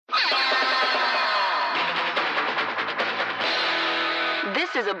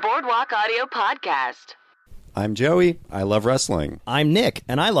This is a Boardwalk Audio podcast. I'm Joey. I love wrestling. I'm Nick,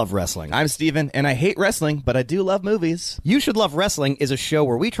 and I love wrestling. I'm Steven, and I hate wrestling, but I do love movies. You Should Love Wrestling is a show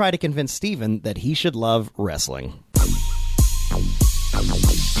where we try to convince Steven that he should love wrestling.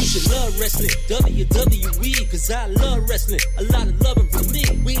 You should love wrestling, WWE, cause I love wrestling. A lot of loving from me.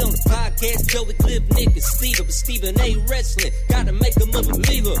 We on the podcast, Joey, Cliff, Nick, and Steven. But Steven ain't wrestling, gotta make him a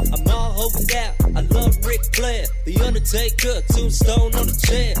believer. I'm all hoping out, I love Ric Flair, The Undertaker, Tombstone on the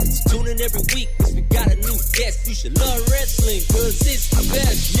chair. So tune in every week, cause we got a new guest. You should love wrestling, cause it's the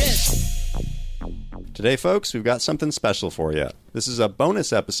best, yes. Today, folks, we've got something special for you. This is a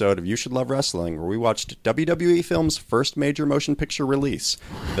bonus episode of You Should Love Wrestling, where we watched WWE Film's first major motion picture release,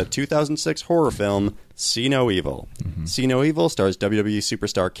 the 2006 horror film See No Evil. See No Evil stars WWE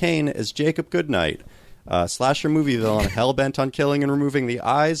superstar Kane as Jacob Goodnight, a slasher movie villain hell-bent on killing and removing the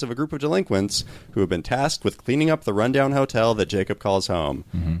eyes of a group of delinquents who have been tasked with cleaning up the rundown hotel that Jacob calls home.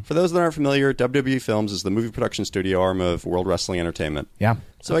 For those that aren't familiar, WWE Films is the movie production studio arm of World Wrestling Entertainment. Yeah.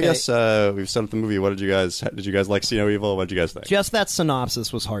 So Okay. I guess we've set up the movie. What did you guys like? See No Evil? What did you guys think? Just that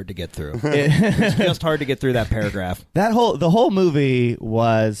synopsis was hard to get through. It's just hard to get through that paragraph. The whole movie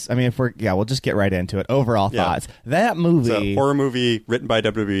was, I mean, we'll just get right into it. Overall Yeah. thoughts. That movie. It's a horror movie written by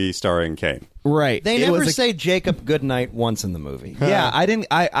WWE starring Kane. Right. They It never was a- say Jacob Goodnight once in the movie. Yeah,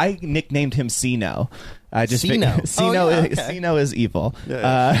 I nicknamed him Sino. I just Sino. Sino, Oh, yeah, okay. Sino is evil.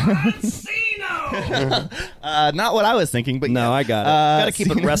 Yeah. Not what I was thinking, but No, yeah. I got it. Got to keep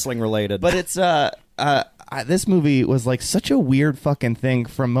it Sino- wrestling related. But it's this movie was like such a weird fucking thing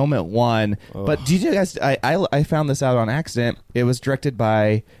from moment one. Ugh. But did you guys? I found this out on accident. It was directed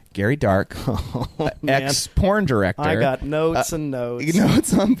by Gary Dark, ex porn director. I got notes and notes.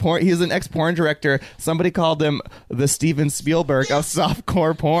 Notes on porn. He's an ex porn director. Somebody called him the Steven Spielberg of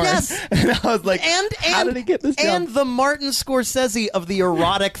softcore porn. Yes. And I was like, And how did he get this And job? the Martin Scorsese of the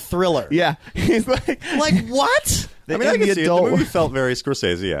erotic thriller. Yeah, he's like what? I mean, I in can the see it. adult The movie felt very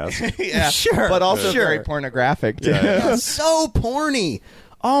Scorsese-esque. yeah, Sure, but also sure. very pornographic too. Yeah. So porny.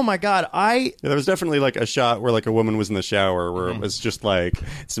 Oh my god, Yeah, there was definitely like a shot where like a woman was in the shower where it was just like,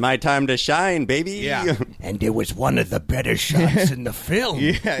 it's my time to shine, baby. Yeah. And it was one of the better shots in the film.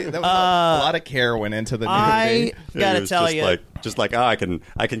 Yeah, that was a lot of care went into the movie. I Yeah, gotta it was tell just you, like, I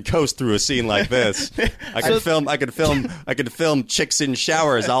can coast through a scene like this. I can film chicks in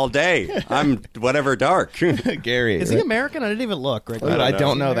showers all day. I'm whatever dark. Gary. is he American? I didn't even look. Right, I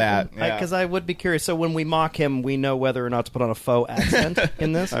don't know that. because I would be curious. So when we mock him, we know whether or not to put on a faux accent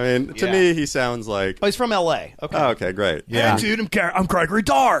in this. I mean, to Yeah. me, he sounds like. Oh, he's from L.A. Okay. Oh, okay, great. Yeah. Hey, dude, I'm Gregory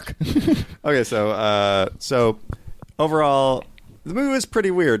Dark. Okay, so overall, the movie was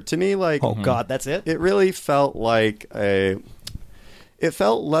pretty weird to me. Like, Oh God, that's it. it really felt like it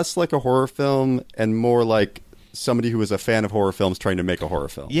felt less like a horror film and more like somebody who was a fan of horror films trying to make a horror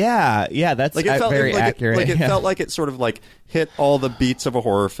film. Yeah, that's Like it felt very like accurate. It yeah. felt like it sort of like hit all the beats of a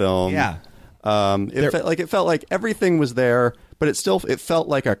horror film. Yeah. It felt like everything was there, but it felt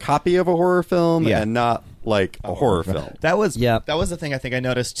like a copy of a horror film Yeah. and not like a horror film. That was Yeah. That was the thing I think I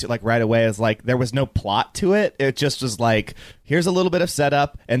noticed like right away is like there was no plot to it. It just was like here's a little bit of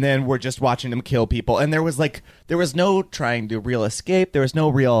setup and then we're just watching them kill people. And there was no trying to real escape. There was no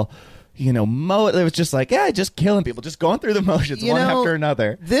real it was just like just killing people, just going through the motions one after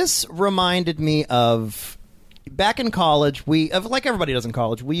another. This reminded me of back in college. Like everybody does in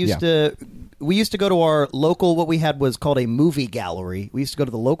college, we used to go to our local. What we had was called a movie gallery. We used to go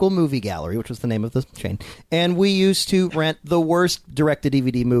to the local movie gallery, which was the name of the chain, and we used to rent the worst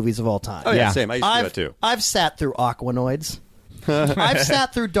direct-to-DVD movies of all time. Oh yeah, Yeah. same. I used to do that too. I've sat through Aquanoids. I've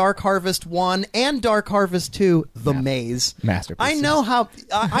sat through Dark Harvest 1 and Dark Harvest 2, The Maze. Masterpieces. I know how...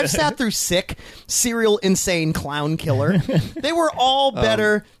 I've sat through Sick, Serial Insane Clown Killer. They were all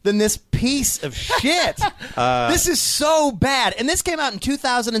better than this piece of shit. This is so bad. And this came out in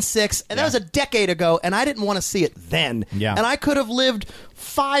 2006, and that was a decade ago, and I didn't want to see it then. Yeah. And I could have lived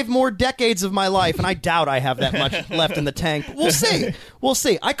 5 more decades of my life, and I doubt I have that much left in the tank. But we'll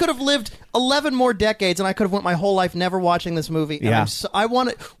see. I could have lived 11 more decades, and I could have went my whole life never watching this movie. And Yeah.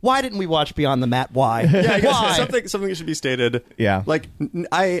 why didn't we watch Beyond the Mat? Why? Yeah, I guess Why? something should be stated. Yeah. Like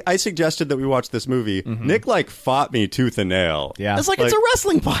I suggested that we watch this movie. Nick like fought me tooth and nail. Yeah. It's like it's a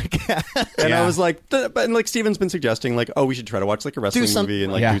wrestling podcast. And Yeah. I was like, and like Steven's been suggesting, like, we should try to watch like a wrestling movie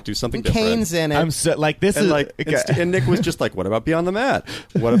and like Yeah. do something And different. Kane's in it. I'm so like this And is like, and Nick was just like, "What about Beyond the Mat?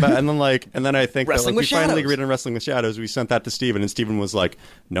 What about?" And then I think that, Wrestling like, we with finally Shadows. agreed on Wrestling with Shadows. We sent that to Steven, and Steven was like,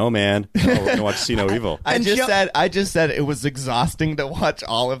 "No, man, we're gonna watch See No Evil. I just said it was exhausting to watch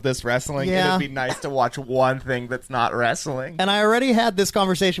all of this wrestling. Yeah. And it'd be nice to watch one thing that's not wrestling. And I already had this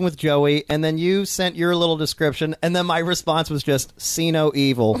conversation with Joey, and then you sent your little description, and then my response was just, see no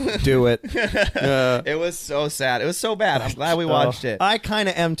evil, do it. It was so sad. It was so bad. I'm glad we watched it. I kind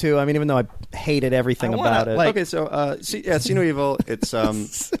of am too. I mean, even though I hated everything about it. Okay, so See No Evil. It's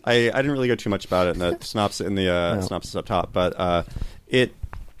I didn't really go too much about it in the synopsis synopsis up top, but it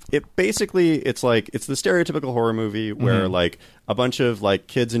basically it's the stereotypical horror movie where like a bunch of like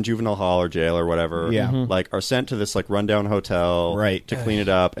kids in juvenile hall or jail or whatever like are sent to this like rundown hotel to clean it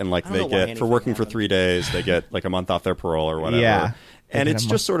up, and like they get for working for 3 days they get like a month off their parole or whatever. Yeah. And it's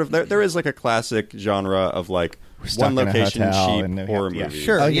just sort of there is like a classic genre of like one location cheap horror movie.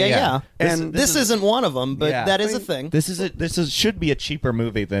 Sure, yeah. And this isn't one of them, but that is a thing. Should be a cheaper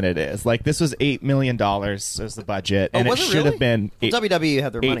movie than it is. Like this was $8 million as the budget, and it was it should really? have been WWE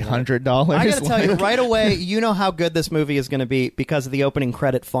had their money. $800. I got to tell you right away, you know how good this movie is going to be because of the opening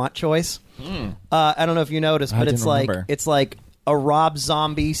credit font choice. I don't know if you noticed, but it's like a Rob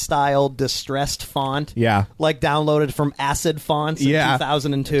Zombie style distressed font. Yeah. Like downloaded from Acid Fonts in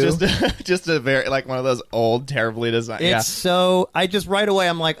 2002. Just a very like one of those old terribly designed. It's so I just right away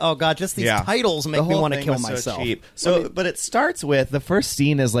I'm like, oh god, just these titles make me want to kill myself. So cheap. But it starts with the first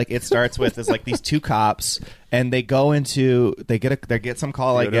scene is like these two cops, and they go into they get some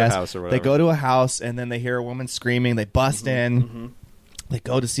call, I guess. They go to a house, and then they hear a woman screaming. They bust in. They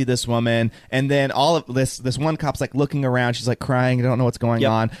go to see this woman, and then all of this one cop's like looking around. She's like crying. I don't know what's going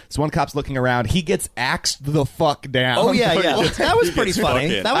on. This one cop's looking around. He gets axed the fuck down. Oh yeah. That was pretty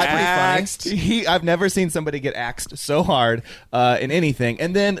funny. I've never seen somebody get axed so hard in anything.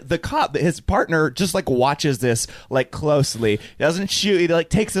 And then the cop, his partner, just like watches this like closely. He doesn't shoot. He like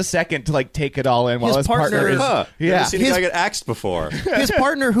takes a second to like take it all in while his partner is. Never seen a guy get axed before. His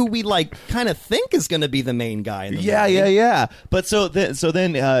partner, who we like kind of think is going to be the main guy in the movie. Yeah. But so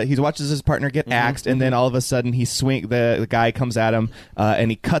then he watches his partner get axed, and then all of a sudden the guy comes at him, and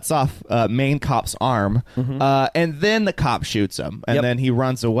he cuts off main cop's arm, and then the cop shoots him, and then he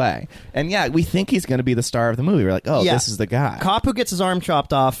runs away. And we think he's going to be the star of the movie. We're like, this is the guy. Cop who gets his arm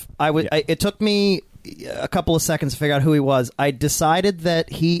chopped off. It took me a couple of seconds to figure out who he was. I decided that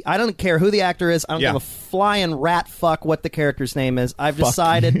I don't care who the actor is. I don't give a flying rat fuck what the character's name is. I've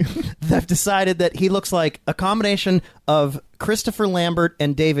decided that he looks like a combination of Christopher Lambert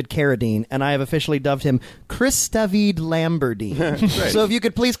and David Carradine, and I have officially dubbed him Chris David Lamberdine. So if you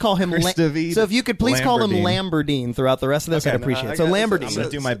could please call him Lamberdine throughout the rest of this, I'd appreciate it. So Lamberdine. I'm going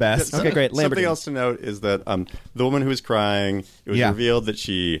to do my best. Okay, great. Lamberdine. Something else to note is that the woman who was crying, it was revealed that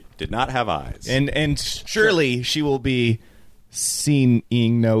she did not have eyes. And surely she will be seeing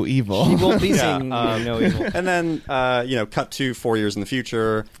no evil. She will be seeing no evil. And then, cut to 4 years in the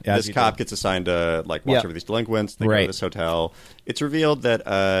future. This cop gets assigned to watch over these delinquents. They go to this hotel. It's revealed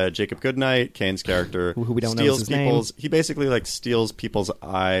that Jacob Goodnight, Kane's character, who we don't know his name. He basically steals people's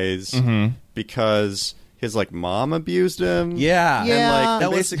eyes because his mom abused him. Yeah. And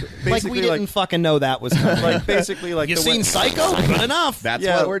that basically we didn't fucking know that was coming. Basically you seen Psycho? Good enough. That's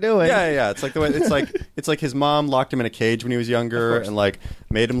what we're doing. Yeah. It's like the way it's like his mom locked him in a cage when he was younger and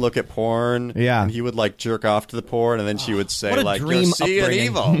made him look at porn. Yeah. And he would jerk off to the porn, and then she would say what a dream see an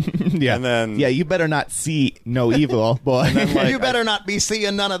evil. Yeah. And then you better not see no evil, boy. And then, you better not be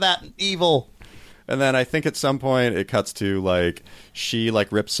seeing none of that evil. And then I think at some point it cuts to she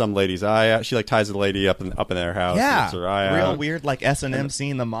rips some lady's eye out. She ties the lady up in their house. Yeah, rips her eye real out. weird S&M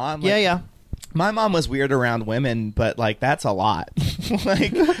scene. The mom. Yeah. My mom was weird around women, but that's a lot.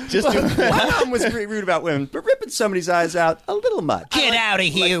 My mom was rude about women, but ripping somebody's eyes out a little much. Get out of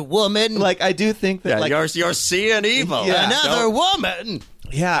here, woman! I do think that you're seeing evil. Yeah, another woman.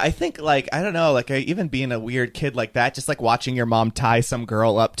 Yeah, I think I don't know, even being a weird kid like that, just watching your mom tie some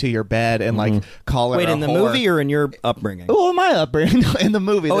girl up to your bed and call her. Wait, in the movie or in your upbringing? Oh, my upbringing in the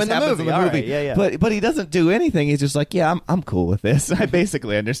movie. Oh, this in the movie. In the movie. Right. Yeah. But he doesn't do anything. He's just I'm cool with this. I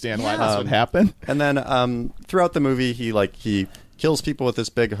basically understand why this would happen. And then throughout the movie, he kills people with this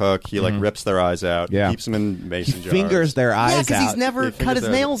big hook. He rips their eyes out. Yeah. Keeps them in mason jars. Fingers their eyes out. because he's never cut his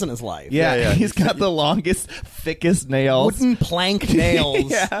nails in his life. Yeah. He's got the longest, thickest nails. Wooden plank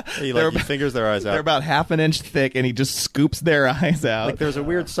nails. Yeah. He fingers their eyes out. They're about half an inch thick, and he just scoops their eyes out. There's a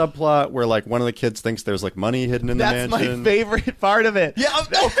weird subplot where one of the kids thinks there's money hidden in the mansion. That's my favorite part of it. Yeah,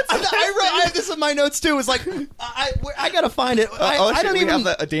 I have this in my notes too. It's I gotta find it. I don't even.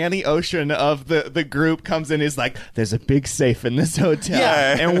 Danny Ocean of the group comes in. He's like, "There's a big safe in this this hotel,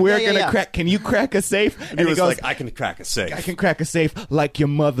 Yeah. and we're Yeah, gonna yeah. crack. Can you crack a safe? And he was goes, like, I can crack a safe. I can crack a safe like your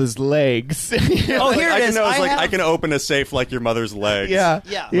mother's legs. Oh, here it is. I can open a safe like your mother's legs. Yeah,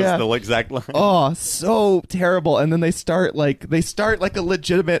 Yeah. Was the exact line. Oh, so terrible! And then they start like a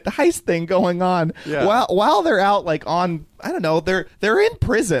legitimate heist thing going on. Yeah. While they're out like on, I don't know, they're in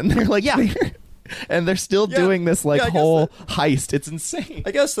prison. They're like and they're still doing this like Yeah, I guess whole heist. It's insane.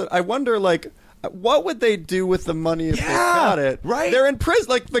 I guess that I wonder, like, what would they do with the money if they got it? Right. They're in prison.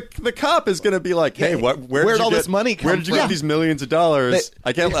 Like, the cop is going to be like, hey, where'd Where'd you all get, this money come Where did you from? get these millions of dollars?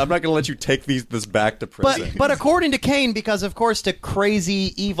 I'm not going to let you take this back to prison. But according to Kane, because of course to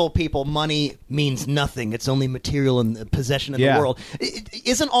crazy evil people, money means nothing. It's only material and possession in the world.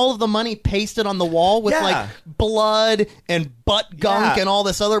 Isn't all of the money pasted on the wall with like blood and butt gunk and all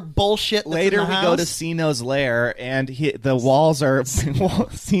this other bullshit? That's Later in the we house? go to Sino's lair, and the walls are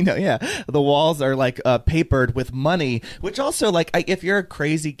the walls are like papered with money. Which also, like, if you're a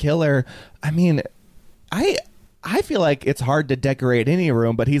crazy killer, I mean, I feel like it's hard to decorate any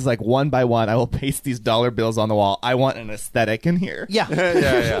room, but he's like, one by one, I will paste these dollar bills on the wall. I want an aesthetic in here. Yeah.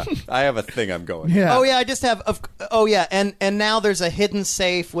 yeah. I have a thing I'm going. Yeah. Oh yeah, I just have. And now there's a hidden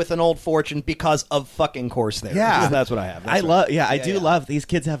safe with an old fortune because of fucking course there. Yeah. that's what I have. I love these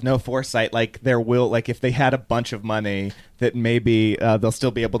kids have no foresight. Like if they had a bunch of money, that maybe they'll still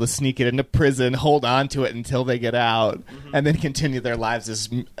be able to sneak it into prison, hold on to it until they get out, and then continue their lives as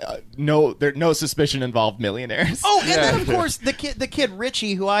no suspicion involved millionaires. Oh, and then of course the kid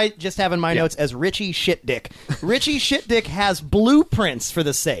Richie, who I just have in my notes as Richie Shitdick. Richie Shitdick has blueprints for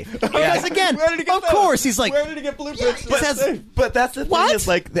the safe because again, Where did he get of those? course he's like, Where did he get blueprints? But that's the What? thing is,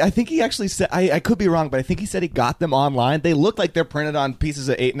 like, I think he actually said, I could be wrong, but I think he said he got them online. They look like they're printed on pieces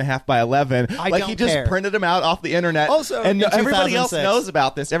of 8.5 by 11. I like don't he just care. printed them out off the internet. Also, and in everybody else 2006. knows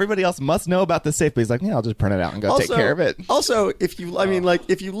about this. Everybody else must know about the safe, but he's like, yeah, I'll just print it out and go take care of it. Also, if you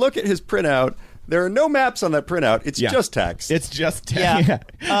look at his printout, there are no maps on that printout. It's just text. It's just yeah.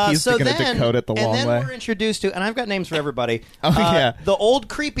 He's So going to then, decode it the long and then way. we're introduced to, and I've got names for everybody. Yeah. The old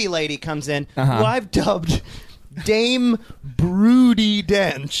creepy lady comes in, who I've dubbed Dame Broody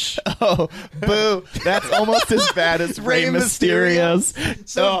Dench. Oh, boo! That's almost as bad as Rey Mysterio's.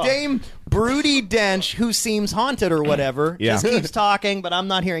 So Dame Broody Dench, who seems haunted or whatever, just keeps talking, but I'm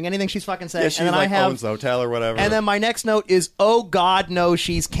not hearing anything she's fucking saying. Yeah, she and then like I have, owns the hotel or whatever. and then my next note is, oh God, no,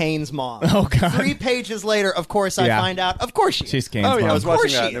 she's Kane's mom. Oh, God. 3 pages later, of course, I find out, of course she is. She's Kane's oh yeah, mom. I was Of course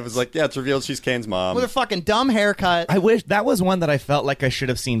watching that, she and it is. was like, yeah, it's revealed she's Kane's mom. With a fucking dumb haircut. I wish that was one that I felt like I should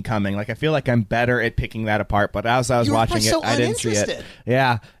have seen coming. Like, I feel like I'm better at picking that apart, but as I was You were watching it, so I didn't see it. uninterested.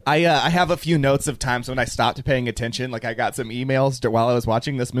 Yeah. I have a few notes of times when I stopped paying attention. Like, I got some emails while I was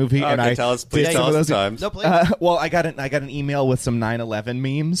watching this movie, and Okay, I tell us, did please some tell of us those the times. No, please. Well, I got an email with some 9/11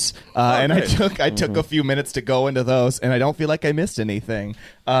 memes, and I great. took a few minutes to go into those, and I don't feel like I missed anything.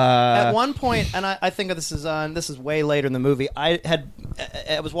 At one point, and I think this is way later in the movie. I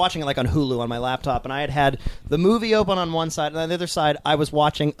was watching it like on Hulu on my laptop, and I had the movie open on one side, and on the other side, I was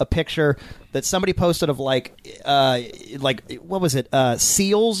watching a picture that somebody posted of like what was it,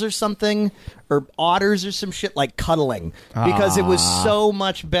 seals or something, or otters or some shit, like cuddling, because it was so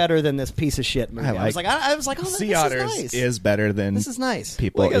much better than this piece of shit movie. I was like, oh, Sea this Otters is nice. is better than This is nice.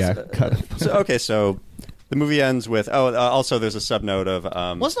 people. Well, I guess, so the movie ends with also there's a subnote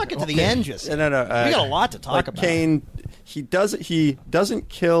of Let's not get to the end just. no we got a lot to talk about. Kane, he doesn't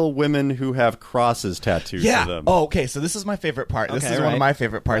kill women who have crosses tattooed to them. Oh, okay. So this is my favorite part. This Okay, is one right. of my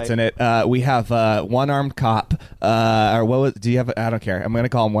favorite parts Right. in it. We have one-armed cop. Or what was? Do you have? I don't care. I'm going to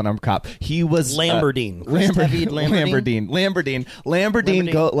call him one-armed cop. He was Lamberdine. David Lamberdine. Lamberdine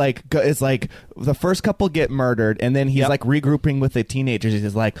is like the first couple get murdered, and then he's like regrouping with the teenagers.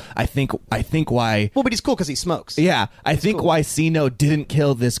 He's like, I think why. Well, but he's cool because he smokes. Yeah, I think cool. why Sino didn't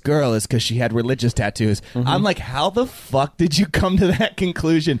kill this girl is because she had religious tattoos. I'm like, how the fuck did you come to that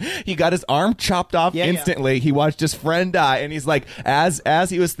conclusion? He got his arm chopped off instantly. He watched his friend die, and he's like, as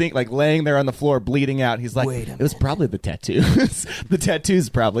he was laying there on the floor bleeding out, he's like, Wait a it was probably the tattoos. The tattoos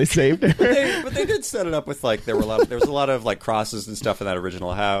probably saved her. But they did set it up with like there was a lot of like crosses and stuff in that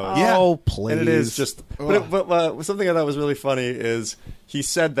original house. Yeah. Oh, please. And it is just. But something I thought was really funny is he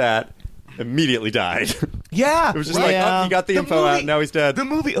said that. Immediately died. Yeah, It was just Right. like, oh, he got the info out, and now he's dead. The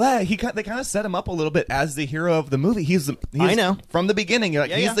movie, they kind of set him up a little bit as the hero of the movie. He's I know. from the beginning. You're like,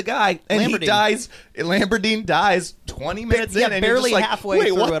 Yeah, he's yeah. the guy, and Lamberdine. he dies. Lamberdine dies 20 minutes in, and you're barely just like, halfway wait,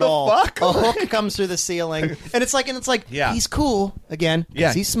 through what it the all. fuck? A hook comes through the ceiling, and it's like, Yeah. he's cool again. 'cause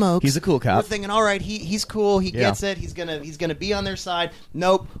Yeah, he smokes. he's a cool cop. We're thinking, all right, he's cool. He Yeah. gets it. He's gonna be on their side.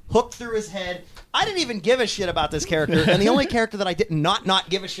 Nope, hook through his head. I didn't even give a shit about this character, and the only character that I did not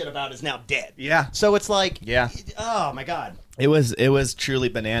give a shit about is now dead. Yeah. So it's like, Yeah. oh my god. It was truly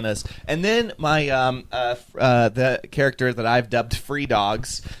bananas. And then my the character that I've dubbed Free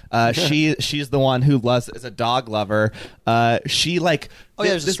Dogs, she's the one who is a dog lover. She like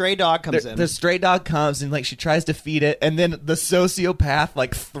there's a stray dog comes in. The stray dog comes and like she tries to feed it, and then the sociopath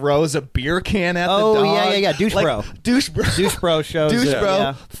like throws a beer can at the dog. Oh yeah, douche bro. Douche bro shows. Douche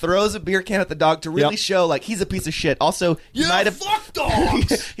bro throws a beer can at the dog to really show like he's a piece of shit. Also, fuck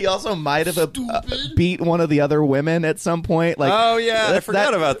dogs. He also might have beat one of the other women at some point. Like, oh yeah, I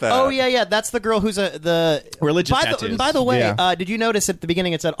forgot about that. Oh yeah, that's the girl who's the religious tattoos. By the way, did you notice at the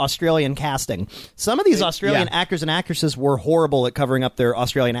beginning it said Australian casting? Some of these Australian actors and actresses were horrible at covering up their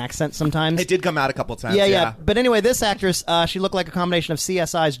Australian accents sometimes. It did come out a couple times. Yeah. But anyway, this actress, she looked like a combination of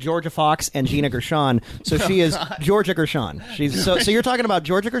CSI's Georgia Fox and Gina Gershon. So she is Georgia Gershon. She's so you're talking about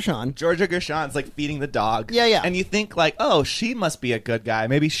Georgia Gershon. Georgia Gershon's like feeding the dog. Yeah. And you think like, oh, she must be a good guy.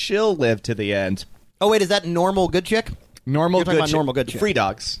 Maybe she'll live to the end. Oh wait, is that normal good chick? Normal good chick. Normal good chick. Free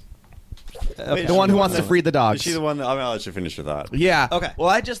dogs. Okay. The one who wants to free the dogs. Is she the one? I'm gonna let you finish with that. Yeah. Okay. Well,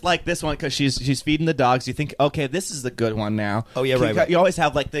 I just like this one because she's feeding the dogs. You think, okay, this is the good one now. Oh yeah, right. You always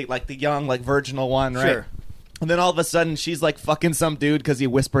have like the young like virginal one, right? Sure. And then all of a sudden, she's like fucking some dude because he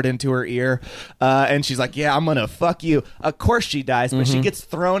whispered into her ear. And she's like, yeah, I'm going to fuck you. Of course she dies, but she gets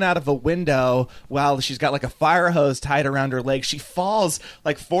thrown out of a window while she's got like a fire hose tied around her leg. She falls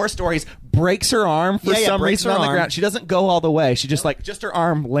like 4 stories, breaks her arm for some reason on the ground. She doesn't go all the way. She just just her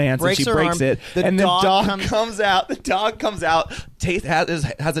arm lands and she breaks it. And then dog comes out. The dog comes out,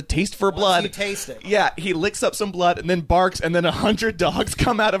 has a taste for blood. You taste it. Yeah, he licks up some blood and then barks, and then 100 dogs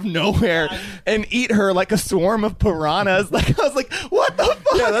come out of nowhere and eat her like a swarm of piranhas. Like I was like, what the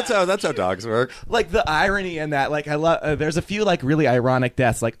fuck? Yeah, that's how dogs work. Like the irony in that. Like I love. There's a few like really ironic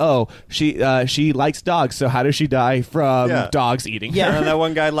deaths. Like she likes dogs, so how does she die from dogs eating? Yeah, her? And that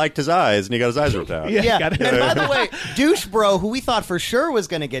one guy liked his eyes, and he got his eyes ripped out. Yeah. And by the way, douche bro, who we thought for sure was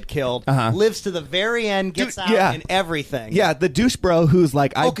going to get killed, lives to the very end, gets out and everything. Yeah, the douche bro who's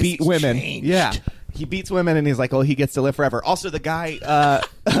like, I beat women. Changed. Yeah. He beats women and he's like, oh, he gets to live forever. Also, the guy,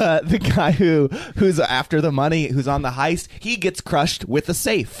 who's after the money, who's on the heist, he gets crushed with a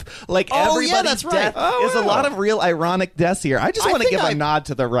safe. Like everybody's that's right. death is a lot of real ironic deaths here. I just want to give a nod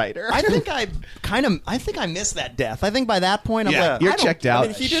to the writer. I think I missed that death. I think by that point, I'm like, you're checked out. I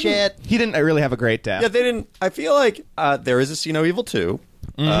mean, he didn't really have a great death. Yeah, they didn't. I feel like there is a See No Evil 2.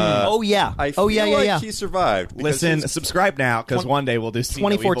 I feel like he survived. Listen, subscribe now because one day we'll do See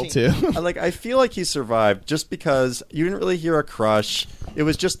No Evil 2014. too. I feel like he survived just because you didn't really hear a crush. It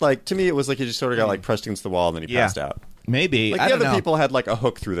was just like, to me, it was like he just sort of got like pressed against the wall and then he passed out. Maybe. Like I the don't other know. people had like a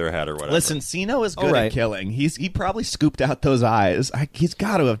hook through their head or whatever. Listen, Sino is good at killing. He probably scooped out those eyes. He's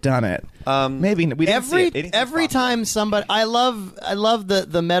got to have done it. Maybe we didn't see it. Every time somebody, I love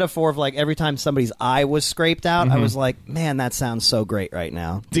the metaphor of like every time somebody's eye was scraped out, I was like, man, that sounds so great right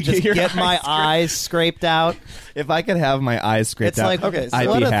now. To just get my eyes scraped out. If I could have my eyes scraped out, like, okay, so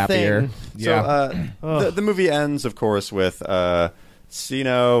I'd be happier. Yeah. So the movie ends, of course, with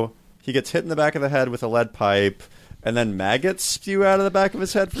Sino. He gets hit in the back of the head with a lead pipe. And then maggots spew out of the back of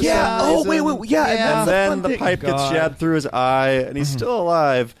his head for some reason. Oh, wait. Yeah. And then the pipe gets jabbed through his eye, and he's still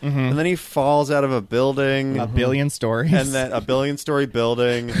alive. And then he falls out of a building. A billion stories. And then a billion-story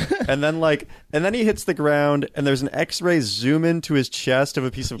building. and then he hits the ground, and there's an X-ray zoom into his chest of a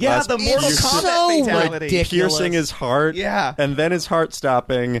piece of glass. Yeah, the Mortal Kombat fatality. Ridiculous. Piercing his heart. Yeah. And then his heart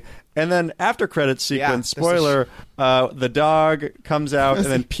stopping. And then after credits sequence, spoiler, the dog comes out and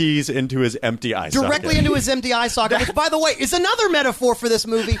then pees into his empty eye socket. Directly into his empty eye socket, which, by the way, is another metaphor for this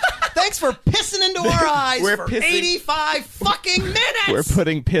movie. Thanks for pissing into our eyes for 85 fucking minutes! We're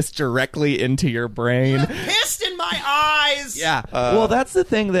putting piss directly into your brain. Pissed in my eyes! Yeah. Well, that's the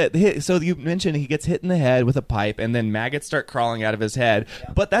thing so you mentioned he gets hit in the head with a pipe and then maggots start crawling out of his head.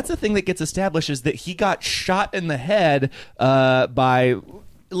 Yeah. But that's the thing that gets established is that he got shot in the head by...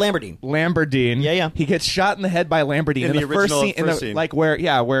 Lamberdine. Yeah. He gets shot in the head by Lamberdine in the first scene, like where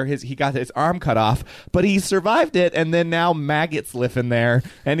he got his arm cut off, but he survived it, and then now maggots live in there,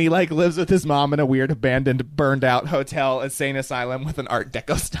 and he like lives with his mom in a weird abandoned, burned out hotel, insane asylum with an Art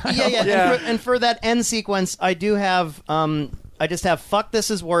Deco style. Yeah. And for that end sequence, I do have. I just have fuck this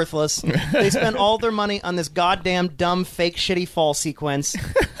is worthless. They spent all their money on this goddamn dumb fake shitty fall sequence.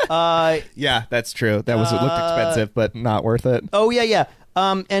 Yeah, that's true. It looked expensive, but not worth it. Oh yeah.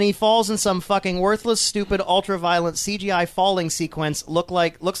 And he falls in some fucking worthless, stupid, ultra-violent CGI falling sequence.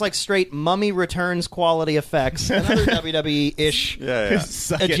 Looks like straight Mummy Returns quality effects. Another WWE-ish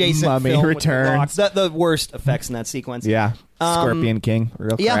adjacent Mummy film Returns. The worst effects in that sequence. Yeah. Scorpion King,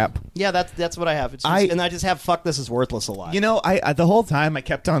 real crap. Yeah, that's what I have. And I just have fuck this is worthless a lot. You know, I the whole time I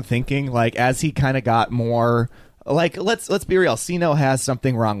kept on thinking, like, as he kind of got more Like, let's be real. Sino has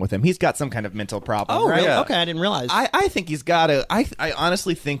something wrong with him. He's got some kind of mental problem. Oh, right? really? Yeah. Okay, I didn't realize. I think he's got a. I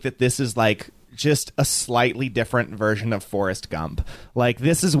honestly think that this is like just a slightly different version of Forrest Gump. Like,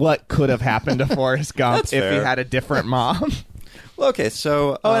 this is what could have happened to Forrest Gump That's if he fair. had a different mom. Well, okay,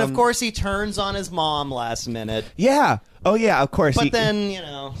 so and of course he turns on his mom last minute. Yeah. Oh yeah. Of course. But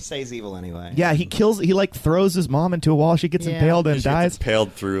then, stays evil anyway. Yeah, he kills. He like throws his mom into a wall. She gets Yeah. impaled and she gets dies.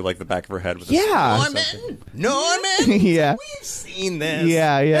 impaled through like the back of her head with a Yeah. Norman! Yeah. We've seen this.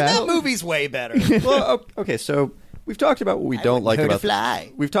 Yeah, yeah. And that movie's way better. Well, okay, so we've talked about what we don't like hurt a about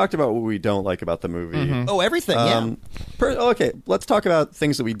fly. We've talked about what we don't like about the movie. Oh, everything, Okay, let's talk about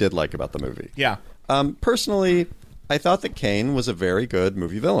things that we did like about the movie. Yeah. Personally, I thought that Kane was a very good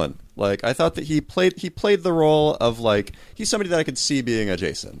movie villain. Like, I thought that he played the role of, like, he's somebody that I could see being a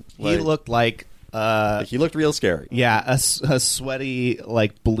Jason. He looked like. He looked real scary. Yeah, a sweaty,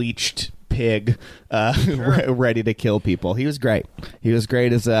 like bleached pig, ready to kill people. He was great. He was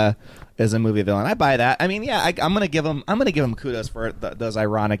great as a movie villain. I buy that. I mean, yeah, I'm gonna give him kudos for those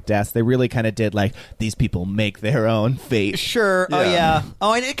ironic deaths. They really kind of did like these people make their own fate. Sure. Oh, Yeah. yeah.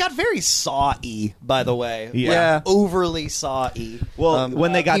 Oh, and it got very Saw-y, by the way. Yeah. Like, overly Saw-y. Well,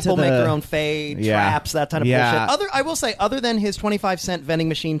 when they got people to make the- their own fate, Yeah. traps, that kind of Yeah. bullshit. I will say, other than his 25-cent vending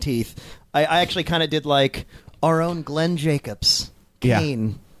machine teeth, I actually kind of did like our own Glenn Jacobs, Yeah.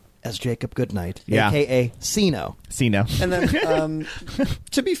 Kane as Jacob Goodnight, Yeah. a.k.a. Sino. Sino. And then,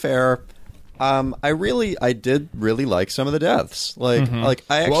 to be fair, I did really like some of the deaths. Like I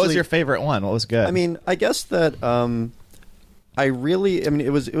actually. What was your favorite one? What was good? I mean, I guess that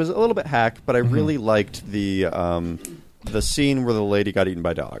it was a little bit hacked, but I really liked the scene where the lady got eaten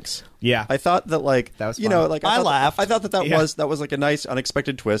by dogs. Yeah. I thought that like That was you fun. know like I thought laughed. I thought that Yeah. was like a nice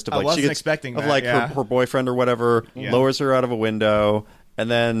unexpected twist of I like wasn't she gets expecting of that, like yeah. her boyfriend or whatever Yeah. lowers her out of a window, and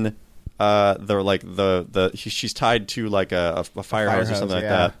then they're like she's tied to like a fire hose or hose, something like yeah.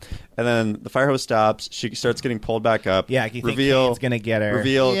 that, and then the fire hose stops. She starts getting pulled back up. Yeah, you think reveal Kane's gonna get her.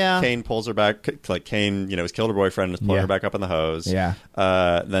 Reveal. Yeah. Kane pulls her back. Like Kane, has killed her boyfriend and is pulling Yeah. her back up in the hose. Yeah.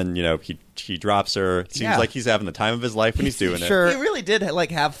 Then he drops her. It seems Yeah. like he's having the time of his life when he's doing it. Sure. He really did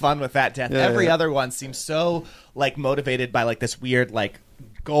like have fun with that death. Yeah, Every yeah. other one seems so like motivated by like this weird like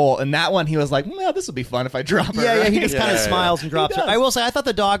goal, and that one he was like, "Well, this will be fun if I drop her." Yeah, he right? just kind of Yeah, smiles and drops He it. does. I will say, I thought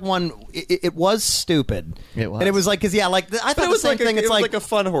the dog one, it was stupid. It was. And it was like, because, I But thought it the was same like thing. it It's was like, like a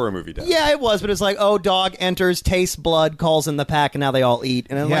fun horror movie death. yeah, it was, but it's like, oh, dog enters, tastes blood, calls in the pack, and now they all eat.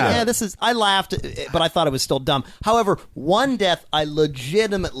 And I'm Yeah. like, I laughed, but I thought it was still dumb. However, one death I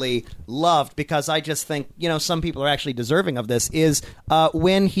legitimately loved, because I just think, some people are actually deserving of this, is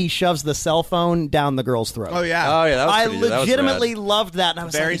when he shoves the cell phone down the girl's throat. Oh yeah. Oh yeah, that was I pretty good. That was legitimately rad. loved that. And I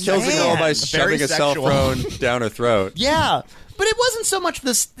was Very like, Kills the girl man. by Very shoving a cell sexual. phone down her throat. Yeah, but it wasn't so much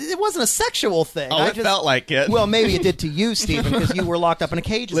this. It wasn't a sexual thing. Oh, I it felt like it. Well, maybe it did to you, Stephen, because you were locked up in a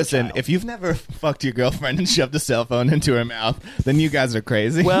cage. As a Listen, child. if you've never fucked your girlfriend and shoved a cell phone into her mouth, then you guys are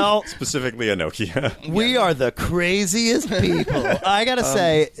crazy. well, Specifically a Nokia. we are the craziest people. I gotta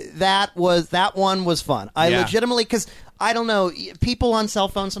say that one was fun. I Yeah. legitimately, because I don't know, people on cell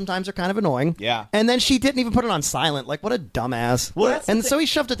phones sometimes are kind of annoying. Yeah. And then she didn't even put it on silent. Like, what a dumbass. Well, that's the and thing. so he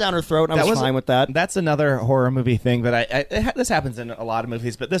shoved it down her throat, and I was fine with that. That's another horror movie thing that this happens in a lot of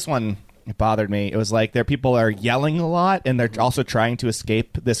movies, but this one it bothered me. It was like people are yelling a lot, and they're also trying to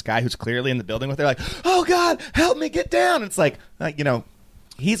escape this guy who's clearly in the building with. They're like, "Oh God, help me get down!" It's like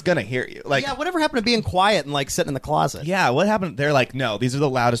he's gonna hear you. Like, Yeah, whatever happened to being quiet and sitting in the closet? yeah, what happened? They're like, no, these are the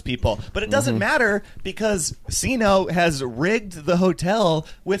loudest people. But it doesn't matter because Sino has rigged the hotel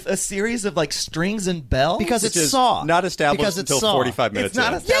with a series of strings and bells. Because Which it's is Saw. not established Because it's until Saw. 45 minutes It's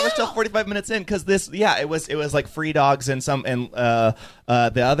not in. established till 45 minutes in because it was like free dogs and the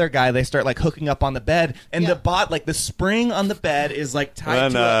other guy, they start hooking up on the bed, and Yeah. the spring on the bed is tied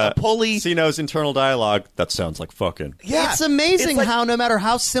And to a pulley. Sino's internal dialogue, that sounds like fucking. Yeah, It's amazing It's how no matter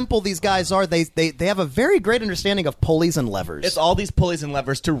how simple these guys are, they have a very great understanding of pulleys and levers. It's all these pulleys and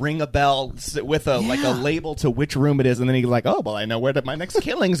levers to ring a bell with a Yeah. label to which room it is, and then you're like, oh well, I know where my next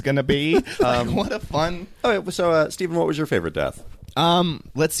killing's gonna be. What a fun. Okay, so Stephen, what was your favorite death?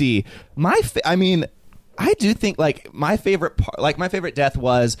 Let's see. I do think my favorite part, my favorite death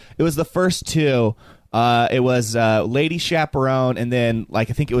was the first two. It was Lady Chaperone, and then I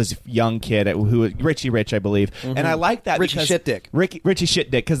think it was young kid who was Richie Rich, I believe. And I like that Richie because Shitdick. Richie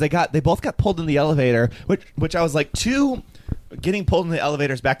Shitdick, because they both got pulled in the elevator, which I was like, two getting pulled in the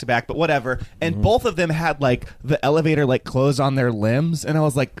elevators back to back, but whatever. And both of them had like the elevator like close on their limbs, and I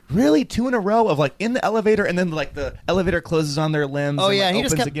was like, really, 2 in a row of like in the elevator, and then like the elevator closes on their limbs. Oh and, yeah, like, he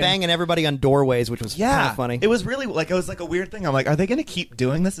just opens kept again. banging everybody on doorways, which was kind of funny. It was really like, it was like a weird thing. I'm like, are they going to keep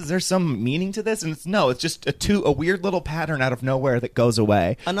doing this? Is there some meaning to this? And it's just a weird little pattern out of nowhere that goes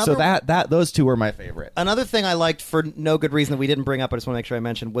away. So those 2 were my favorite. Another thing I liked for no good reason that we didn't bring up, I just want to make sure I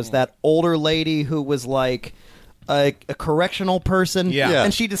mentioned, was that older lady who was like a correctional person. Yeah.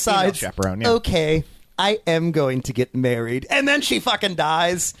 And she decides, Female chaperone, yeah. okay, I am going to get married. And then she fucking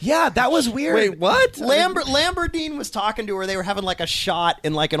dies. Yeah, that was weird. Wait, what? Lamberdine was talking to her. They were having like a shot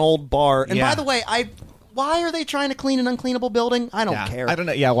in like an old bar. And by the way, why are they trying to clean an uncleanable building? I don't care. I don't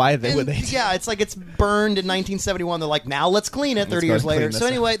know. Yeah, why would they? Yeah, it's like it's burned in 1971. They're like, now let's clean it 30 years later. So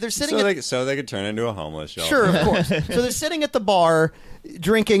anyway, they're sitting so they could turn into a homeless shelter. Sure, of course. So they're sitting at the bar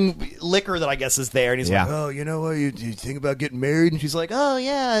drinking liquor that I guess is there. And he's like, oh, you know what? You think about getting married? And she's like, oh,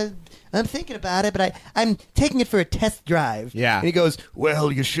 yeah, I'm thinking about it, but I'm taking it for a test drive. Yeah. And he goes,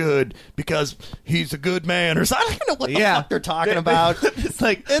 well, you should, because he's a good man or something. I don't know what the fuck they're talking about. It's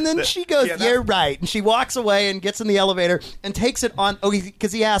like, and then she goes, you're right. And she walks away and gets in the elevator and takes it on,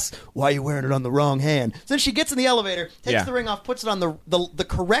 because he asks, why are you wearing it on the wrong hand? So then she gets in the elevator, takes the ring off, puts it on the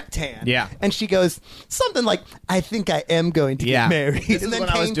correct hand. Yeah. And she goes, something like, I think I am going to get married. This And is then when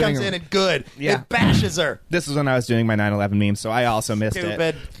I was Kane doing comes in and good. It bashes her. This is when I was doing my 9/11 meme, so I also missed Stupid.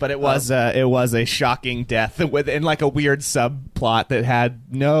 it. But it was a shocking death within like a weird subplot that had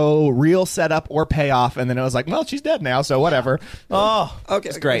no real setup or payoff, and then it was like, well, she's dead now, so whatever. Oh, Okay,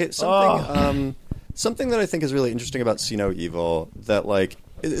 it's great. Okay, something that I think is really interesting about See No Evil, that like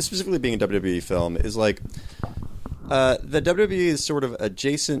specifically being a WWE film, is like the WWE is sort of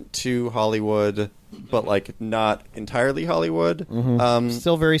adjacent to Hollywood, but like not entirely Hollywood.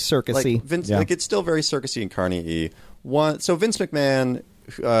 still very circusy. Like Vince, like it's still very circusy and carny-y. So Vince McMahon,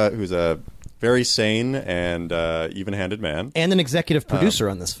 who's a very sane and even-handed man, and an executive producer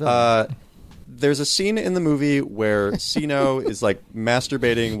on this film. there's a scene in the movie where Sino is like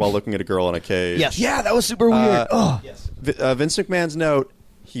masturbating while looking at a girl in a cage. Yes. Yeah, that was super weird. Yes. Vince McMahon's note: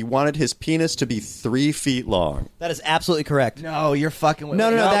 he wanted his penis to be 3 feet long. That is absolutely correct. No, you're fucking with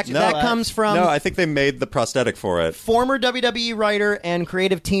No, me. that comes from No, I think they made the prosthetic for it. former WWE writer and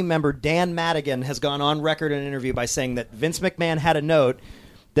creative team member Dan Madigan has gone on record in an interview by saying that Vince McMahon had a note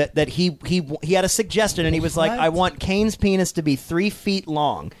that he had a suggestion, and he was like, I want Kane's penis to be 3 feet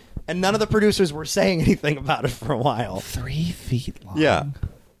long. And none of the producers were saying anything about it for a while. 3 feet long. Yeah.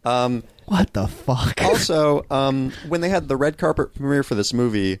 What the fuck? Also, when they had the red carpet premiere for this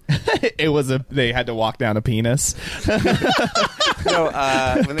movie, they had to walk down a penis. Can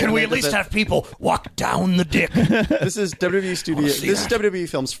we at least have people walk down the dick? This is WWE Studio. This is WWE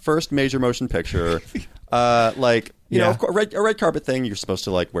Film's first major motion picture. You know, of course, a red carpet thing. You're supposed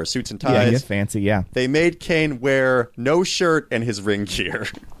to like wear suits and ties. Yeah, fancy. Yeah. They made Kane wear no shirt and his ring gear.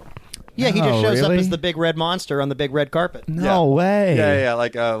 Yeah, he just shows up really? as the big red monster on the big red carpet. No way. Yeah.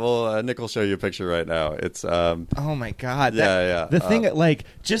 Like, Nick will show you a picture right now. It's Oh my god. Yeah. The thing,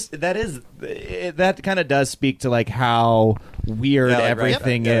 that kind of does speak to like how weird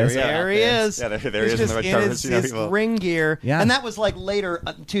everything is. There he is. Yeah, there he is in the red carpet. His ring gear. Yeah. And that was like later,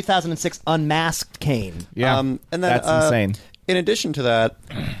 2006 Unmasked Kane. Yeah, and then, that's insane. In addition to that,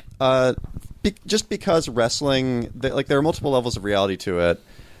 just because wrestling, there are multiple levels of reality to it.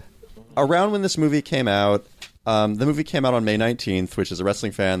 Around when this movie came out, the movie came out on May 19th, which as a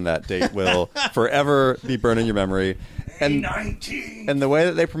wrestling fan, that date will forever be burned in your memory. And the way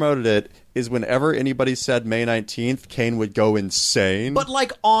that they promoted it is whenever anybody said May 19th, Kane would go insane. But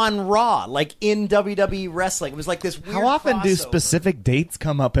like on Raw, like in WWE wrestling. It was like this weird How often do crossover. specific dates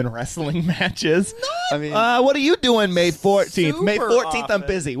come up in wrestling matches? I mean, what are you doing May 14th? May Super 14th, I'm often.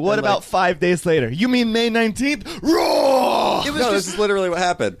 busy. What And, about 5 days later? You mean May 19th? Raw! It was no, just, this is literally what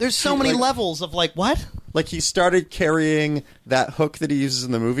happened. there's so many levels of like, what? Like, he started carrying that hook that he uses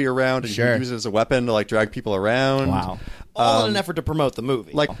in the movie around, and Sure. he uses it as a weapon to, like, drag people around. Wow. All in an effort to promote the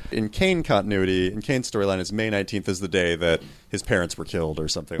movie. Like, in Kane continuity, in Kane's storyline, is May 19th is the day that his parents were killed or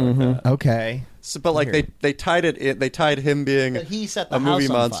something like that. Okay. So, but, like, they tied they tied him being That he set the a movie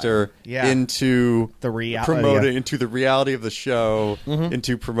house on monster fire. Yeah. into The reality. promoting, into the reality of the show,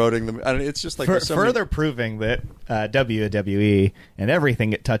 into promoting them. And it's just like, there's so Further many, proving that WWE and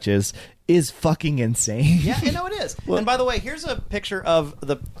everything it touches is fucking insane. Yeah, you know it is. And by the way, here's a picture of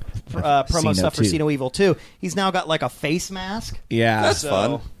the promo See No stuff for Two. See No Evil 2. He's now got like a face mask. Yeah. That's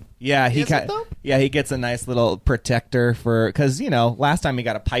fun. Yeah, Is it, though? he gets a nice little protector because last time he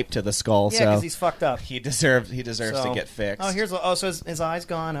got a pipe to the skull, Yeah, so because he's fucked up. he deserves to get fixed. So his eye's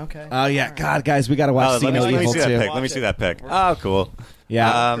gone. Okay. Oh yeah, God, guys, we got to watch See let No me Evil see that 2. pic. Let me see that pic. Oh, cool.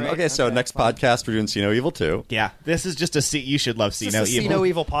 Yeah, Great. Okay, so Okay, next fine. podcast we're doing See No Evil 2. yeah. This is just you should love See It's No just a Evil. See No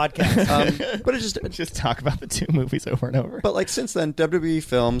Evil podcast. But it just Just talk about the two movies over and over. But like since then, WWE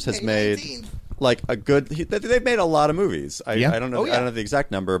Films has made 19th. like a good. They've made a lot of movies. I don't know. Oh, yeah. I don't know the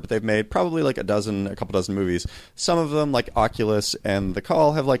exact number, but they've made probably like a couple dozen movies. Some of them, like Oculus and The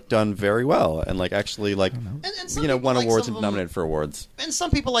Call, have like done very well and like actually like And some people won like awards some and of them- nominated for awards. And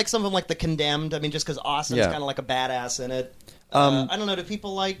some people like some of them, like The Condemned. I mean, just because Austin's Yeah. kind of like a badass in it. I don't know. Do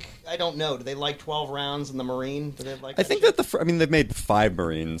people like? I don't know. Do they like 12 Rounds and The Marine? Do they like? I think that they've made 5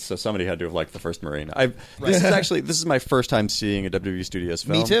 Marines, so somebody had to have liked the first Marine. This is my first time seeing a WWE Studios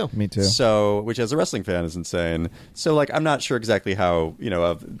film. Me too. Me too. So, which as a wrestling fan is insane. So, like, I'm not sure exactly how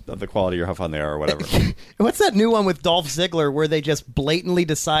of the quality or how fun they are or whatever. What's that new one with Dolph Ziggler where they just blatantly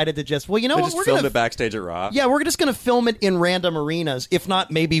decided to just They what just we're filmed gonna it backstage at Raw. yeah we're just gonna film it in random arenas, if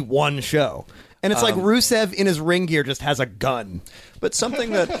not maybe one show. And it's like Rusev in his ring gear just has a gun. But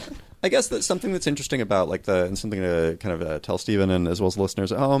something that I guess that's something that's interesting about and something to kind of tell Steven and as well as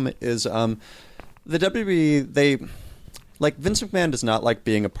listeners at home is the WWE, Vince McMahon does not like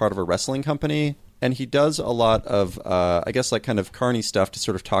being a part of a wrestling company, and he does a lot of I guess like kind of carny stuff to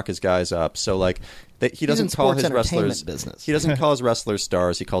sort of talk his guys up. So like he doesn't in call sports his entertainment wrestlers business. He doesn't call his wrestlers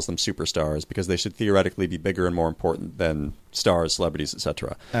stars. He calls them superstars because they should theoretically be bigger and more important than stars, celebrities,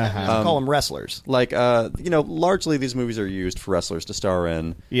 etc. Call them wrestlers. Like largely these movies are used for wrestlers to star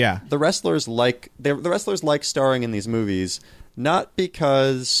in. Yeah. The wrestlers like starring in these movies not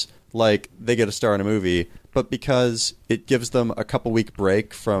because like they get a star in a movie, but because it gives them a couple week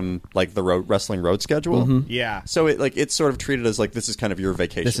break from like the wrestling road schedule. Yeah. So it's sort of treated as like this is kind of your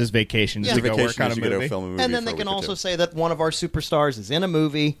vacation. This is vacation. Your Just to go vacation work on is a you go movie. film a movie. And then for they a can week or also two. say that one of our superstars is in a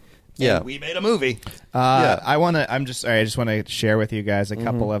movie. and Yeah. we made a movie. Yeah. I just want to share with you guys a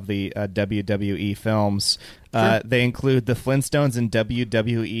couple of the WWE films. They include The Flintstones and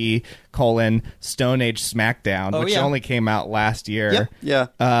WWE: Stone Age SmackDown, which yeah. only came out last year. Yep.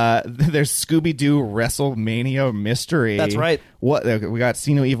 Yeah. There's Scooby-Doo WrestleMania Mystery. That's right. What we got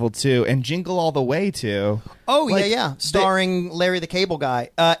See No Evil 2 and Jingle All the Way 2. Oh, Like, yeah. Starring Larry the Cable Guy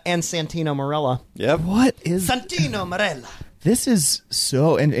and Santino Marella. Yep. What is Santino Marella. this? Is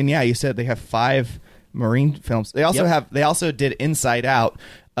so and yeah, you said they have 5 Marine films. They also Yep. They also did Inside Out.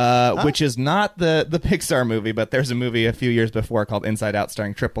 Which is not the Pixar movie, but there's a movie a few years before called Inside Out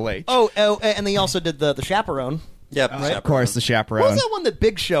starring Triple H. Oh, and they also did the Chaperone. Yep. Of course, The Chaperone. What was that one that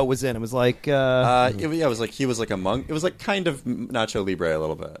Big Show was in? It was like... It was like he was like a monk. It was like kind of Nacho Libre a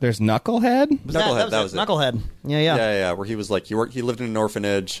little bit. There's Knucklehead. Knucklehead, that was it. Knucklehead. Yeah. Yeah. Where he was like he lived in an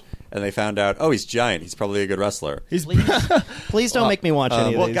orphanage, and they found out, oh, he's giant. He's probably a good wrestler. Please don't make me watch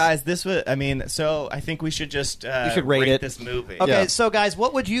any of Well, these. guys, this was. I mean, so I think we should just should rate it. this movie. Okay, Yeah. so guys,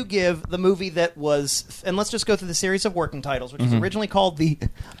 what would you give the movie that was... And let's just go through the series of working titles, which was originally called the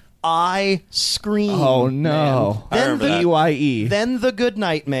I Scream. Oh no! I remember that. EYE. Then The Good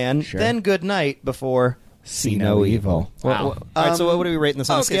Night Man. Sure. Then Good Night before See No Evil. Wow. All right, so what are we rating this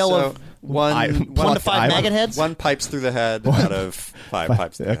on a Okay, scale so of one 1 to 5 maggot heads? One pipes through the head out of 5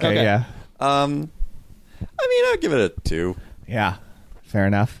 pipes through the Okay, head. yeah, I mean, I'll give it a 2. yeah. Fair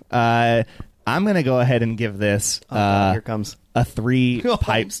enough. I'm gonna go ahead and give this here comes. a 3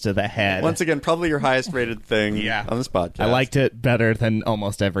 pipes to the head. Once again, probably your highest rated thing Yeah. on this podcast. I liked it better than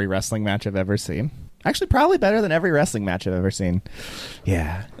almost every wrestling match I've ever seen. Actually, probably better than every wrestling match I've ever seen.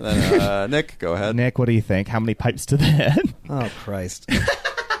 Yeah. And then, Nick, go ahead. Nick, what do you think? How many pipes to the head? Oh, Christ.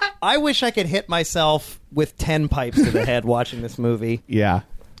 I wish I could hit myself with 10 pipes to the head watching this movie. Yeah.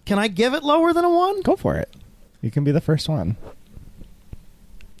 Can I give it lower than a 1? Go for it. You can be the first one.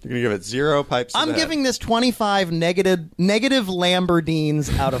 You're going to give it 0 pipes to I'm the giving head. this 25 negative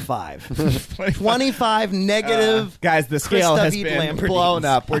Lamborghines out of 5. 25 negative. Guys, the scale has David been Lamborghinis. blown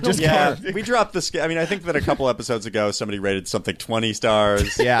up. We're just Yeah, we dropped the scale. I mean, I think that a couple episodes ago, somebody rated something 20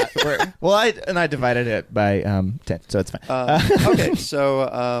 stars. yeah. I divided it by 10, so it's fine. Okay,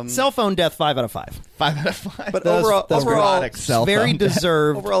 so... Cell phone death, 5 out of 5. 5 out of 5. but Those overall, erotic cell Very phone death.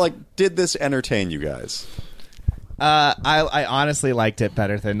 deserved. overall, like, did this entertain you guys? I honestly liked it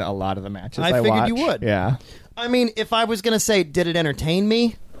better than a lot of the matches I figured watched. you would. Yeah. I mean, if I was going to say, did it entertain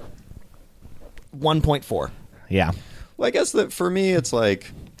me? 1.4. Yeah. Well, I guess that for me, it's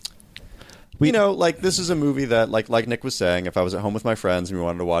like... you know, like this is a movie that, like Nick was saying, if I was at home with my friends and we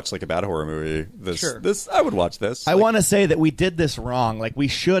wanted to watch like a bad horror movie, this I would watch this. I want to say that we did this wrong. Like we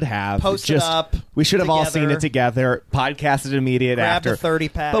should have posted up. We should have all together. seen it together, podcasted immediate Grabbed after. a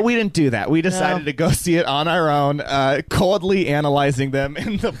 30-pack. But we didn't do that. We decided to go see it on our own, coldly analyzing them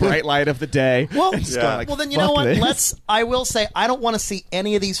in the bright light of the day. Well, and just going like, well, then you know "Fuck what? this." I will say I don't want to see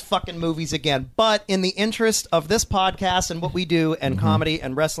any of these fucking movies again. But in the interest of this podcast and what we do, and comedy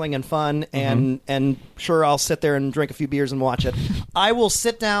and wrestling and fun, and sure, I'll sit there and drink a few beers and watch it. I will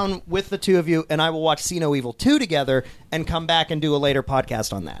sit down with the two of you and I will watch See No Evil 2 together and come back and do a later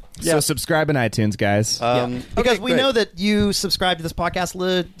podcast on that. So subscribe in iTunes, guys. Because we know that you subscribe to this podcast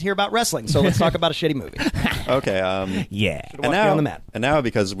to hear about wrestling. So let's talk about a shitty movie. Okay. Yeah. And on the mat. now,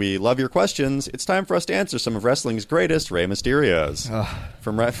 because we love your questions, it's time for us to answer some of wrestling's greatest Rey Mysterios.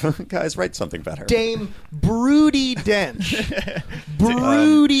 Guys, write something better. Dame Broody Dench.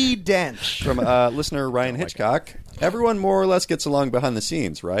 Broody Dench. From listener Ryan Hitchcock. Everyone more or less gets along behind the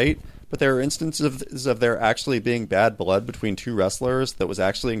scenes, right? But there are instances of there actually being bad blood between two wrestlers that was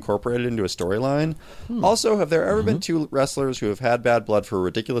actually incorporated into a storyline. Also, have there ever been two wrestlers who have had bad blood for a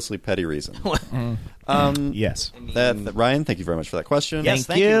ridiculously petty reason? Yes. Ryan, thank you very much for that question. Yes,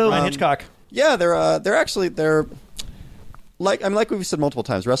 thank you, Ryan Hitchcock. Yeah, they're like we've said multiple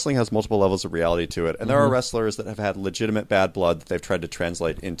times, wrestling has multiple levels of reality to it, and there are wrestlers that have had legitimate bad blood that they've tried to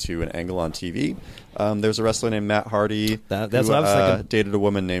translate into an angle on TV. There's a wrestler named Matt Hardy That's who what I was thinking. dated a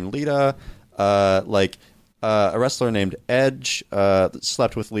woman named Lita. A wrestler named Edge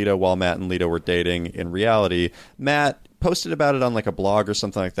slept with Lita while Matt and Lita were dating. In reality, Matt posted about it on like a blog or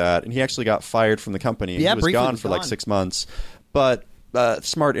something like that, and he actually got fired from the company. Yeah, he was briefly gone was for like gone. 6 months, but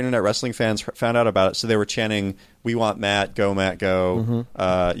smart internet wrestling fans found out about it, so they were chanting, "We want Matt, go Matt, go."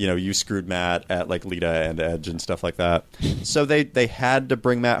 You screwed Matt at like Lita and Edge and stuff like that. So they had to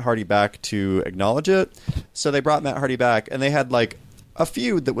bring Matt Hardy back to acknowledge it. So they brought Matt Hardy back, and they had like a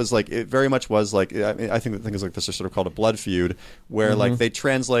feud that was like, it very much was like, I think that things like this are sort of called a blood feud, where like they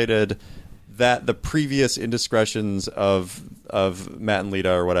translated that the previous indiscretions of Matt and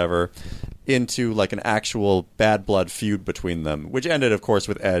Lita or whatever into like an actual bad blood feud between them, which ended, of course,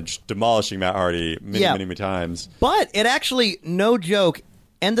 with Edge demolishing Matt Hardy many times. But it actually, no joke,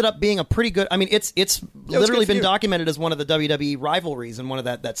 ended up being a pretty good. I mean, it's literally been documented as one of the WWE rivalries in one of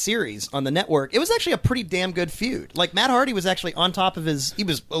that series on the network. It was actually a pretty damn good feud. Like, Matt Hardy was actually on top of his. He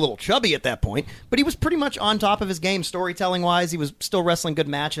was a little chubby at that point, but he was pretty much on top of his game storytelling wise. He was still wrestling good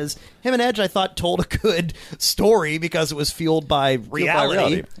matches. Him and Edge, I thought, told a good story because it was fueled by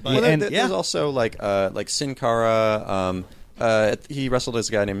reality. Well, there's also like Sin Cara. He wrestled as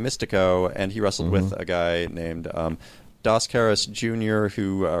a guy named Mystico, and he wrestled with a guy named Dos Caras Jr.,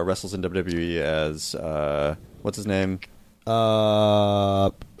 who wrestles in WWE as what's his name? Who?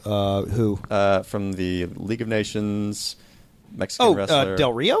 From the League of Nations, Mexican wrestler.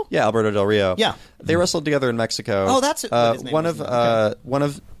 Del Rio? Yeah, Alberto Del Rio. Yeah. They wrestled together in Mexico. Oh, that's what his name one was. of one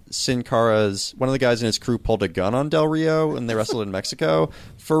of Sin Cara's, one of the guys in his crew pulled a gun on Del Rio, and they wrestled in Mexico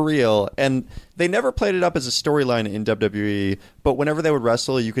for real. And they never played it up as a storyline in WWE, but whenever they would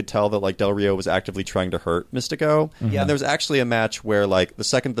wrestle, you could tell that like Del Rio was actively trying to hurt Mystico. Yeah. And there was actually a match where like the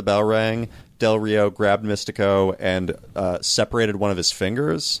second the bell rang, Del Rio grabbed Mystico and separated one of his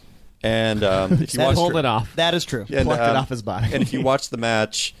fingers. And if you watched Pulled it off. That is true. and, Plucked it off his body. And if you watch the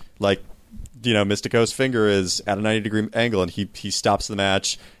match, like, Mystico's finger is at a 90-degree angle, and he stops the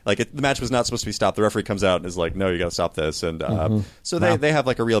match. Like, the match was not supposed to be stopped. The referee comes out and is like, "No, you got to stop this." And so they have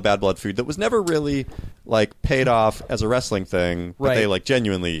like a real bad blood feud that was never really like paid off as a wrestling thing, but Right. they like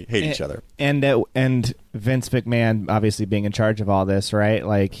genuinely hate each other. And Vince McMahon obviously being in charge of all this, right?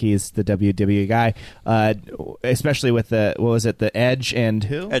 Like, he's the WWE guy, especially with the Edge and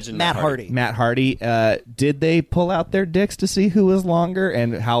who? Edge and Matt Hardy. Matt Hardy. Did they pull out their dicks to see who was longer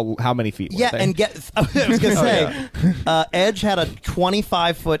and how many feet? Yeah, were they? and I was going to say, Edge had a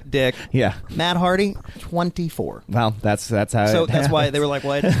 25-foot dick. Yeah. Matt Hardy, 24. Well, that's how. So it that's why they happens. were like,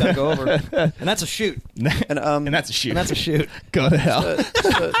 well, I just got to go over. And that's a shoot. And that's a shoot. And that's a shoot. Go to hell.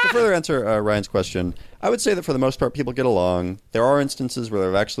 to further answer Ryan's question, I would say that for the most part, people get along. There are instances where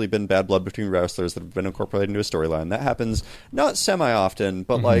there have actually been bad blood between wrestlers that have been incorporated into a storyline. That happens not semi-often,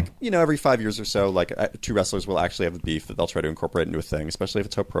 but like, every 5 years or so, like two wrestlers will actually have a beef that they'll try to incorporate into a thing, especially if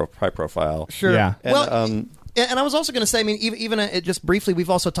it's high profile. Sure. Yeah. And, Well, and I was also going to say, I mean, even just briefly, we've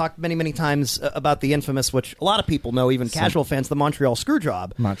also talked many times about the infamous, which a lot of people know, even casual fans, the Montreal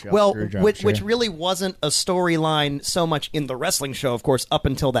Screwjob. Screwjob, which really wasn't a storyline so much in the wrestling show, of course, up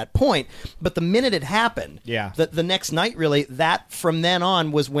until that point. But the minute it happened, Yeah. the next night, really, that from then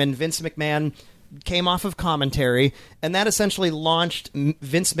on was when Vince McMahon came off of commentary, and that essentially launched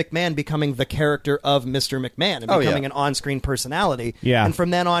Vince McMahon becoming the character of Mr. McMahon and becoming an on-screen personality. Yeah. And from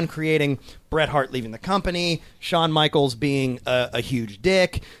then on, creating Bret Hart leaving the company, Shawn Michaels being a huge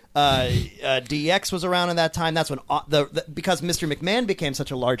dick. DX was around at that time. That's when because Mr. McMahon became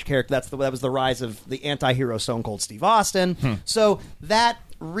such a large character. That was the rise of the anti-hero Stone Cold Steve Austin. So that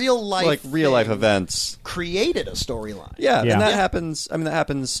real life events created a storyline. Yeah, and that happens. I mean, that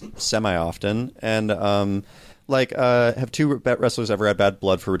happens semi-often, and have two wrestlers ever had bad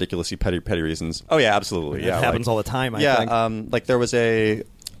blood for ridiculously petty reasons? Oh yeah, absolutely. It happens all the time. I think. There was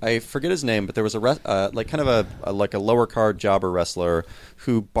I forget his name, but there was a lower card jobber wrestler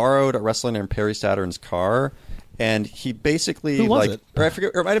who borrowed a wrestler named Perry Saturn's car. And he basically Who was it? Or I forget,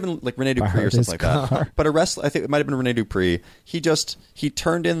 or it might have been like Rene Dupree or something like that. But I think it might have been Rene Dupree. He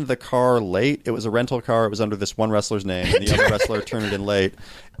turned in the car late. It was a rental car. It was under this one wrestler's name, and the other wrestler turned it in late.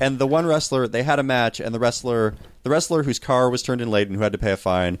 And the one wrestler, they had a match, and the wrestler whose car was turned in late and who had to pay a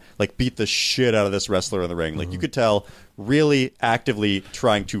fine, beat the shit out of this wrestler in the ring. You could tell, really actively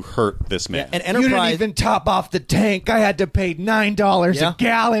trying to hurt this man. Yeah, and Enterprise, you didn't even top off the tank. I had to pay $9 a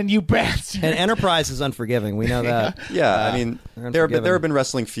gallon, you bastard. And Enterprise is unforgiving. We know that. Yeah, I mean, there have been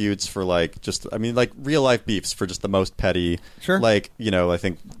wrestling feuds for real life beefs for just the most petty. Sure. I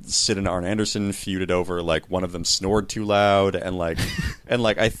think Sid and Arn Anderson feuded over one of them snored too loud, and I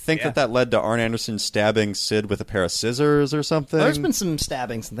think that led to Arn Anderson stabbing Sid with a pair of scissors or something. There's been some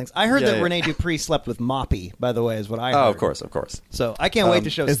stabbings and things. I heard that Rene Dupree slept with Moppy, by the way, is what I heard. Oh, of course. So I can't wait to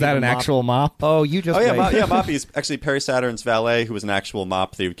show. Is that an actual mop? Oh, you just. Oh yeah, Moppy's actually Perry Saturn's valet, who was an actual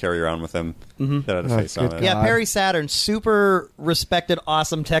mop that he would carry around with him. That had a face on it. Yeah, Perry Saturn, super respected,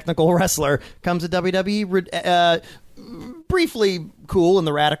 awesome technical wrestler, comes to WWE, briefly cool in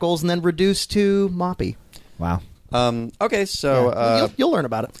the Radicals, and then reduced to Moppy. Wow. Okay, so you'll learn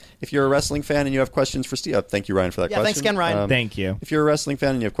about it. If you're a wrestling fan and you have questions for Steve, thank you, Ryan, for that question. Thanks again, Ryan. Thank you. If you're a wrestling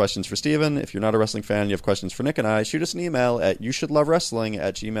fan and you have questions for Steven, if you're not a wrestling fan and you have questions for Nick and I, shoot us an email at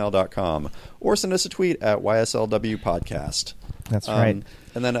youshouldlovewrestling@gmail.com or send us a tweet at YSLWpodcast. That's right.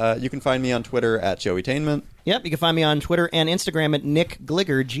 And then you can find me on Twitter at JoeyTainment. Yep, you can find me on Twitter and Instagram at Nick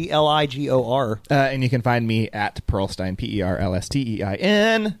Gligor, Gligor. And you can find me at Pearlstein,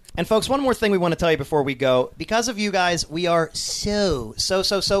 Perlstein. And folks, one more thing we want to tell you before we go. Because of you guys, we are so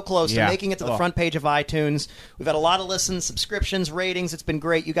close to making it to the front page of iTunes. We've had a lot of listens, subscriptions, ratings. It's been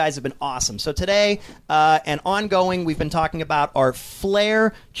great. You guys have been awesome. So today and ongoing, we've been talking about our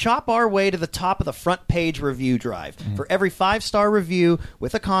Flair Chop Our Way to the Top of the Front Page review drive. For every 5-star review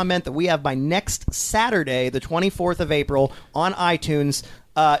with a comment that we have by next Saturday, the 24th of April, on iTunes,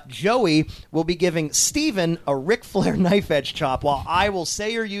 Joey will be giving Steven a Ric Flair knife edge chop while I will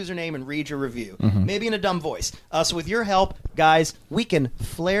say your username and read your review. Maybe in a dumb voice. So with your help, guys, we can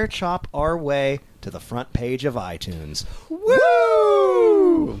Flair chop our way to the front page of iTunes.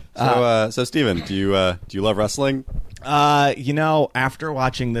 Woo! So Steven, do you love wrestling? After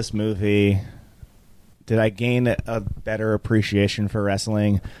watching this movie, did I gain a better appreciation for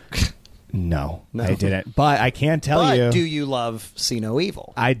wrestling? No, I didn't. But I can tell you. Do you love See No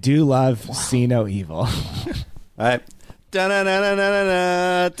Evil? I do love See No Evil. All right. Is that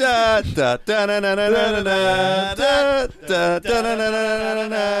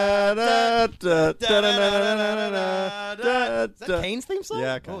Kane's theme song?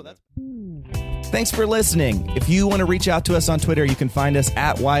 Yeah. Thanks for listening. If you want to reach out to us on Twitter, you can find us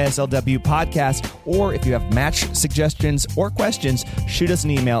at YSLW Podcast, or if you have match suggestions or questions, shoot us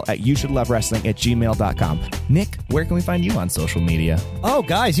an email at youshouldlovewrestling@gmail.com. Nick, where can we find you on social media? Oh,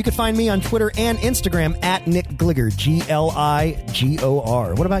 guys, you can find me on Twitter and Instagram at Nick Gligor,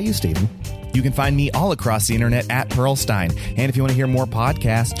 Gligor. What about you, Steven? You can find me all across the internet at Pearlstein. And if you want to hear more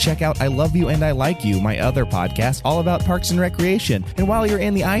podcasts, check out I Love You and I Like You, my other podcast, all about parks and recreation. And while you're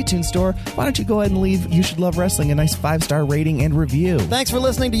in the iTunes store, why don't you go ahead and leave You Should Love Wrestling a nice 5-star rating and review. Thanks for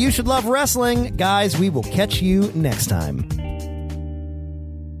listening to You Should Love Wrestling. Guys, we will catch you next time.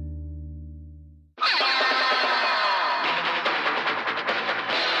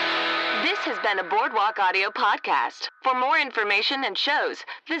 Been a Boardwalk Audio podcast. For more information and shows,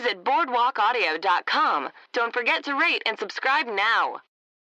 visit boardwalkaudio.com. Don't forget to rate and subscribe now.